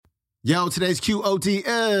Yo, today's QOT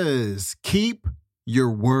is keep your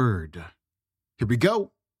word. Here we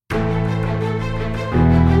go.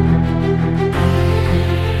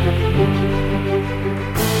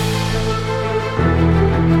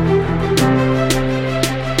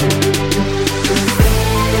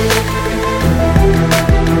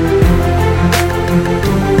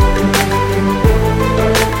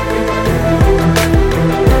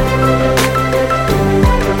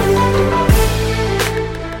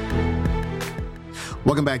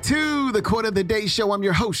 Welcome back to the Quote of the Day Show. I'm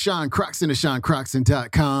your host, Sean Croxton of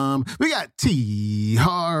SeanCroxton.com. We got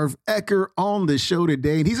Harv, Eker on the show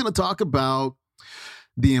today, and he's going to talk about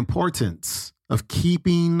the importance of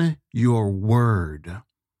keeping your word.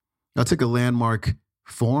 I took a Landmark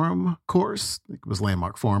Forum course. I think it was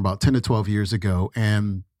Landmark Forum about 10 to 12 years ago,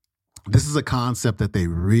 and this is a concept that they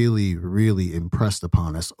really, really impressed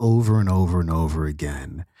upon us over and over and over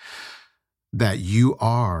again, that you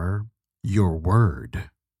are your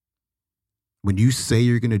word. When you say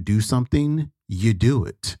you're going to do something, you do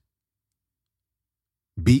it.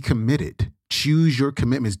 Be committed. Choose your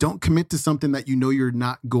commitments. Don't commit to something that you know you're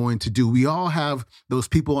not going to do. We all have those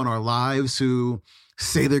people in our lives who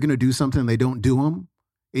say they're going to do something and they don't do them.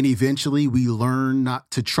 And eventually we learn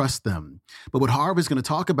not to trust them. But what Harv is going to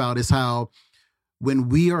talk about is how when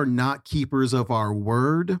we are not keepers of our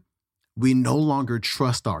word, we no longer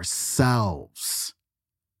trust ourselves.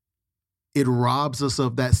 It robs us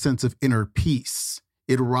of that sense of inner peace.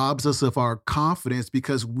 It robs us of our confidence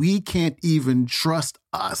because we can't even trust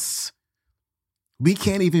us. We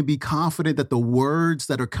can't even be confident that the words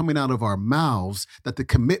that are coming out of our mouths, that the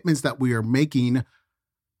commitments that we are making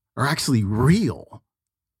are actually real.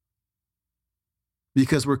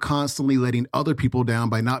 Because we're constantly letting other people down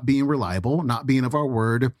by not being reliable, not being of our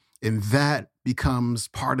word, and that becomes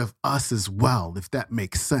part of us as well, if that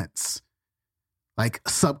makes sense. Like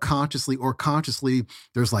subconsciously or consciously,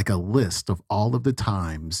 there's like a list of all of the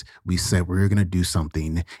times we said we were going to do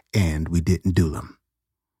something and we didn't do them.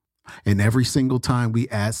 And every single time we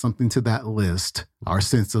add something to that list, our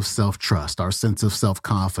sense of self-trust, our sense of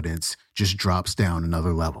self-confidence just drops down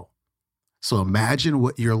another level. So imagine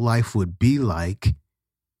what your life would be like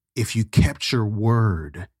if you kept your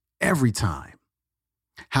word every time.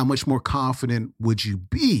 How much more confident would you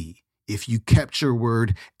be if you kept your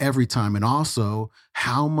word every time? And also,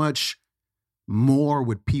 how much more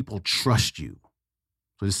would people trust you?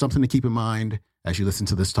 So there's something to keep in mind as you listen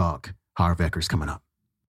to this talk. Harv Eker's coming up.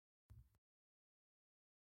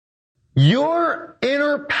 Your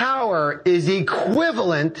inner power is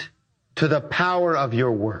equivalent to the power of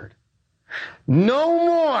your word. No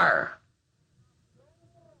more.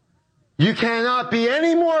 You cannot be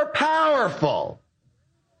any more powerful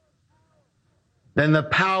than the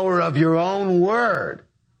power of your own word.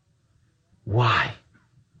 Why?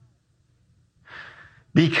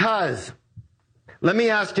 Because, let me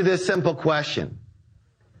ask you this simple question.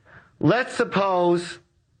 Let's suppose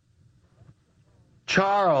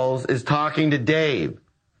Charles is talking to Dave,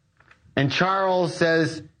 and Charles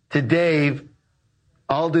says to Dave,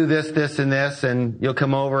 I'll do this, this, and this, and you'll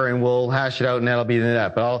come over and we'll hash it out and that'll be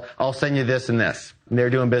that, but I'll send you this and this. And they're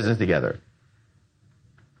doing business together.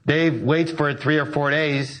 Dave waits for it 3 or 4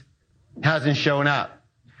 days, hasn't shown up.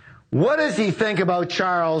 What does he think about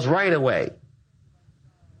Charles right away?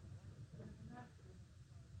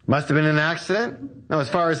 Must have been an accident? No, as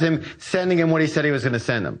far as him sending him what he said he was going to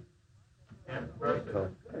send him. Can't trust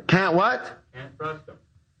him. Can't what? Can't trust him.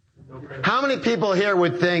 No. How many people here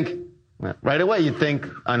would think, right away you'd think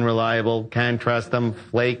unreliable, can't trust them,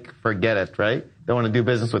 flake, forget it, right? Don't want to do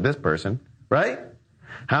business with this person, right?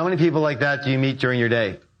 How many people like that do you meet during your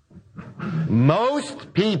day?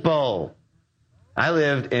 Most people. I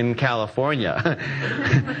lived in California.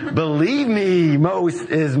 Believe me, most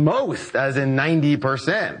is most, as in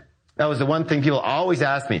 90%. That was the one thing people always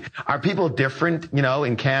ask me. Are people different,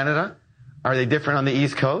 in Canada? Are they different on the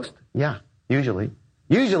East Coast? Yeah, usually.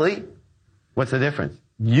 Usually, what's the difference?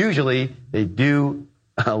 Usually, they do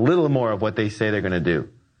a little more of what they say they're going to do.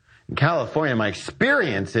 In California, my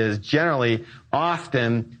experience is generally,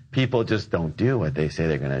 often, people just don't do what they say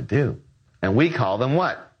they're going to do. And we call them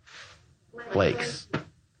what? Flakes.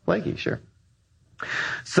 Flaky, sure.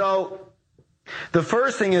 So, the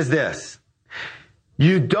first thing is this.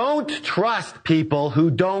 You don't trust people who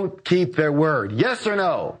don't keep their word. Yes or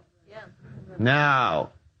no? Yes. Now,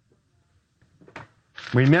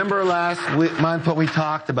 remember last month what we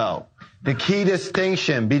talked about. The key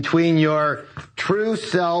distinction between your true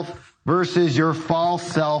self versus your false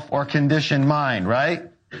self or conditioned mind, right?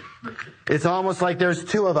 It's almost like there's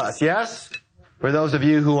two of us, yes? For those of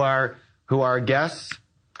you who are guests,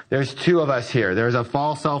 There's two of us here. There's a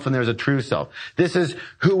false self and there's a true self. This is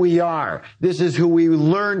who we are. This is who we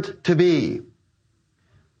learned to be.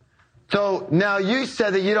 So now you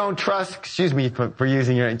said that you don't trust, excuse me for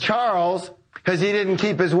using your name, Charles, because he didn't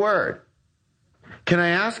keep his word. Can I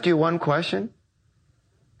ask you one question?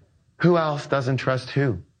 Who else doesn't trust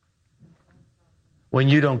who? When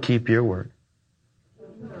you don't keep your word.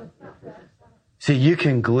 See, you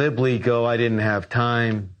can glibly go, I didn't have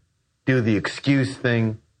time, do the excuse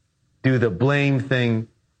thing, do the blame thing,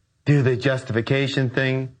 do the justification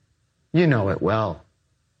thing. You know it well.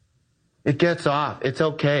 It gets off. It's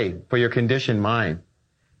okay for your conditioned mind.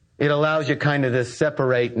 It allows you kind of to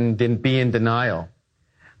separate and be in denial.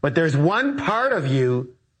 But there's one part of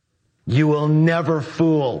you will never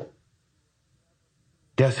fool.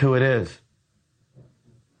 Guess who it is?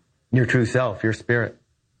 Your true self, your spirit,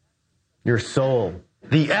 your soul,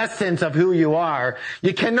 the essence of who you are.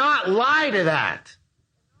 You cannot lie to that.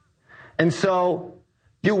 And so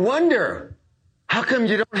you wonder, how come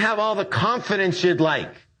you don't have all the confidence you'd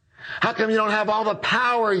like? How come you don't have all the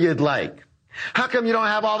power you'd like? How come you don't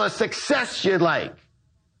have all the success you'd like?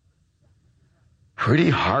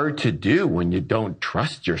 Pretty hard to do when you don't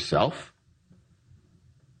trust yourself.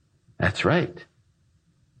 That's right.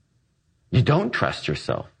 You don't trust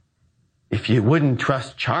yourself. If you wouldn't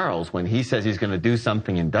trust Charles when he says he's going to do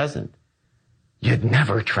something and doesn't, you'd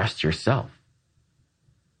never trust yourself.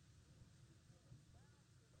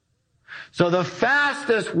 So the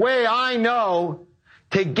fastest way I know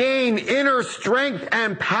to gain inner strength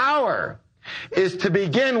and power is to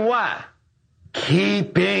begin what?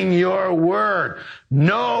 Keeping your word,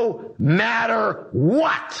 no matter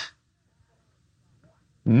what.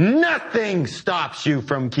 Nothing stops you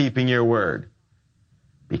from keeping your word.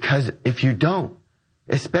 Because if you don't,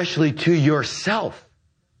 especially to yourself,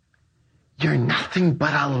 you're nothing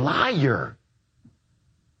but a liar.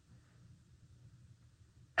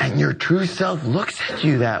 And your true self looks at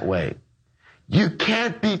you that way. You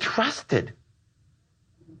can't be trusted.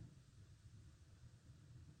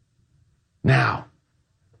 Now,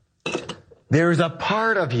 there's a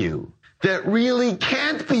part of you that really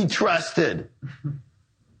can't be trusted.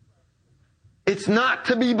 It's not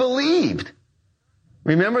to be believed.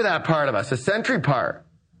 Remember that part of us, the sentry part.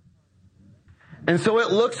 And so it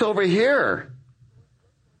looks over here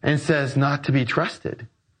and says not to be trusted.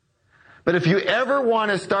 But if you ever want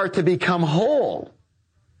to start to become whole,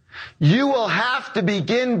 you will have to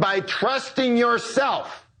begin by trusting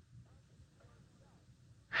yourself.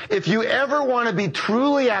 If you ever want to be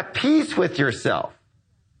truly at peace with yourself,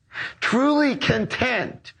 truly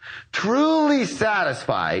content, truly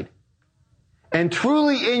satisfied, and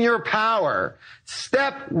truly in your power,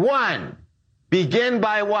 step one, begin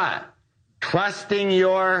by what? Trusting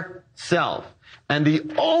yourself. And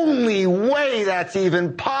the only way that's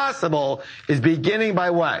even possible is beginning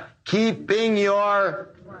by what? Keeping your,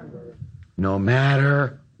 no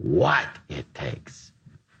matter what it takes.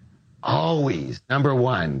 Always, number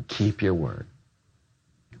one, keep your word.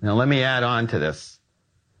 Now let me add on to this.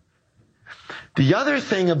 The other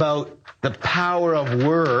thing about the power of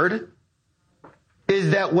word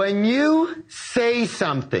is that when you say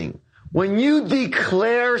something, when you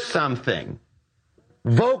declare something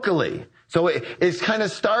vocally, so it kind of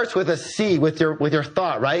starts with a seed, with your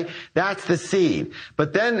thought, right? That's the seed.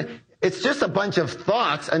 But then it's just a bunch of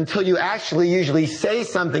thoughts until you actually usually say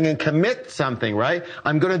something and commit something, right?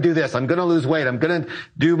 I'm going to do this. I'm going to lose weight. I'm going to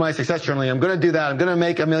do my success journaling. I'm going to do that. I'm going to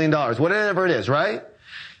make $1 million, whatever it is, right?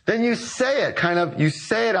 Then you say it, you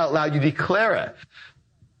say it out loud. You declare it.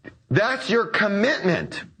 That's your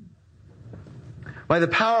commitment. By the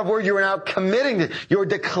power of word, you are now committing to, you're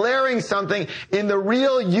declaring something in the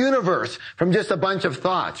real universe from just a bunch of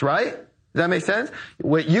thoughts, right? Does that make sense?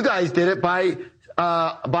 What you guys did it by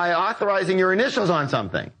authorizing your initials on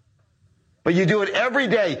something. But you do it every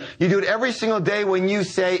day. You do it every single day when you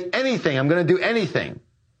say anything. I'm going to do anything.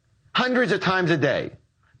 Hundreds of times a day.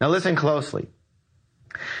 Now listen closely.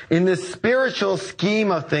 In the spiritual scheme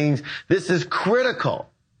of things, this is critical.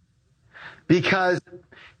 Because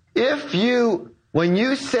when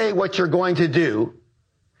you say what you're going to do,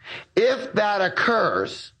 if that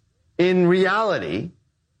occurs in reality,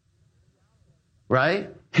 right?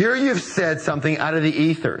 Here you've said something out of the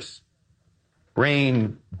ethers.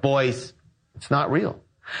 Brain, voice, it's not real.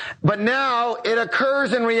 But now it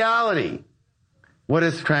occurs in reality. What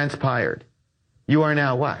has transpired? You are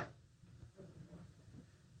now what?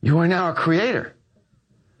 You are now a creator.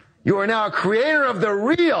 You are now a creator of the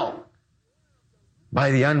real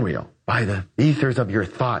by the unreal, by the ethers of your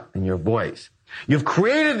thought and your voice. You've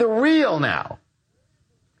created the real now.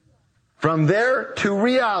 From there to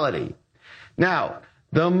reality. Now,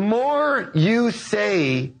 the more you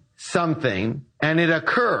say something and it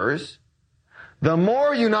occurs, the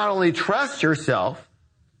more you not only trust yourself,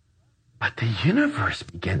 but the universe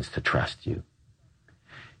begins to trust you.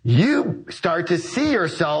 You start to see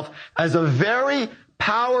yourself as a very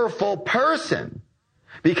powerful person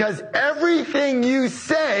because everything you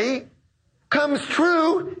say comes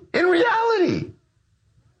true in reality.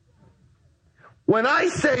 When I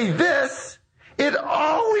say this, it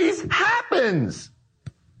always happens.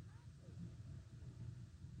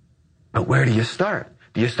 But where do you start?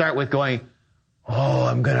 Do you start with going, oh,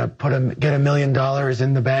 I'm going to get $1 million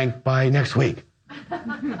in the bank by next week?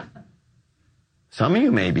 Some of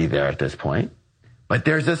you may be there at this point, but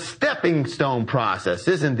there's a stepping stone process,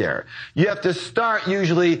 isn't there? You have to start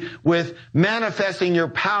usually with manifesting your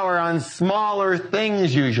power on smaller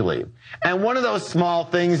things usually. And one of those small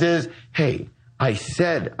things is, hey, I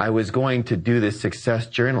said I was going to do this success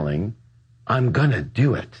journaling. I'm going to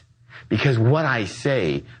do it because what I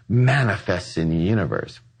say manifests in the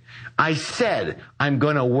universe. I said I'm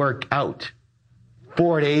going to work out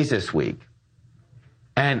 4 days this week,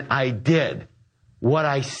 and I did. What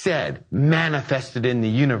I said manifested in the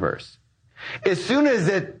universe. As soon as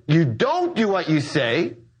you don't do what you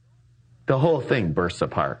say, the whole thing bursts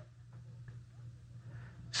apart.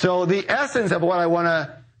 So the essence of what I want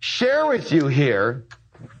to share with you here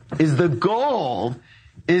is the goal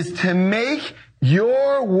is to make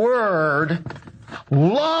your word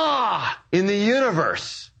law in the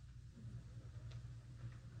universe.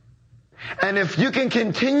 And if you can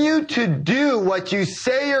continue to do what you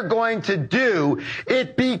say you're going to do,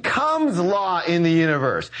 it becomes law in the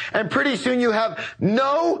universe. And pretty soon you have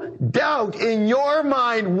no doubt in your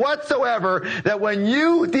mind whatsoever that when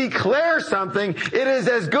you declare something, it is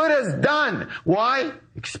as good as done. Why?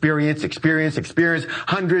 Experience,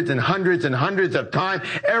 hundreds and hundreds and hundreds of times.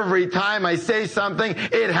 Every time I say something,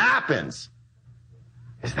 it happens.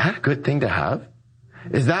 Is that a good thing to have?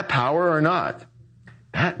 Is that power or not?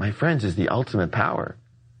 That, my friends, is the ultimate power.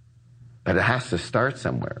 But it has to start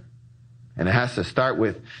somewhere. And it has to start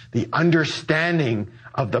with the understanding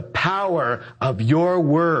of the power of your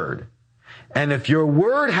word. And if your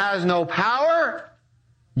word has no power,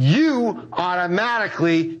 you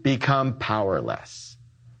automatically become powerless.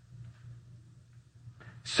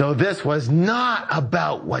 So this was not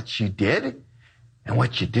about what you did and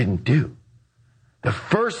what you didn't do. The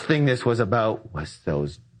first thing this was about was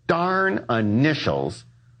those darn initials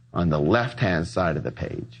on the left-hand side of the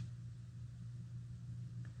page.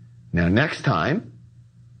 Now, next time,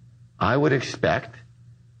 I would expect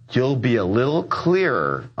you'll be a little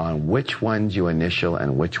clearer on which ones you initial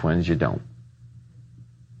and which ones you don't.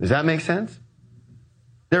 Does that make sense?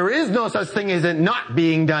 There is no such thing as it not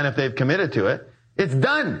being done if they've committed to it. It's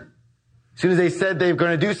done. As soon as they said they're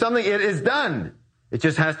going to do something, it is done. It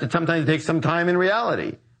just has to sometimes take some time in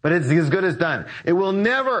reality. But it's as good as done. It will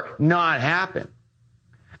never not happen.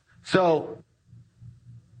 So,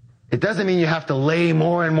 it doesn't mean you have to lay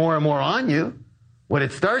more and more and more on you. What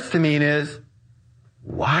it starts to mean is,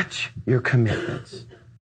 watch your commitments.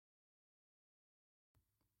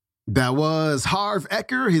 That was Harv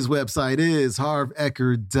Eker. His website is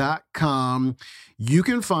harveker.com. You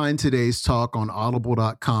can find today's talk on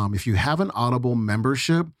audible.com. If you have an Audible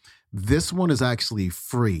membership, this one is actually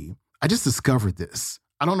free. I just discovered this.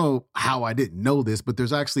 I don't know how I didn't know this, but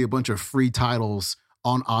there's actually a bunch of free titles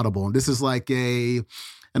on Audible. And this is like an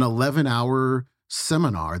 11-hour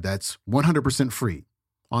seminar that's 100% free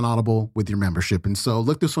on Audible with your membership. And so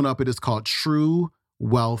look this one up. It is called True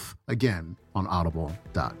Wealth, again, on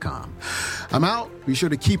audible.com. I'm out. Be sure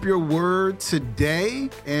to keep your word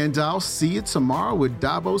today, and I'll see you tomorrow with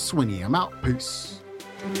Dabo Swinney. I'm out. Peace.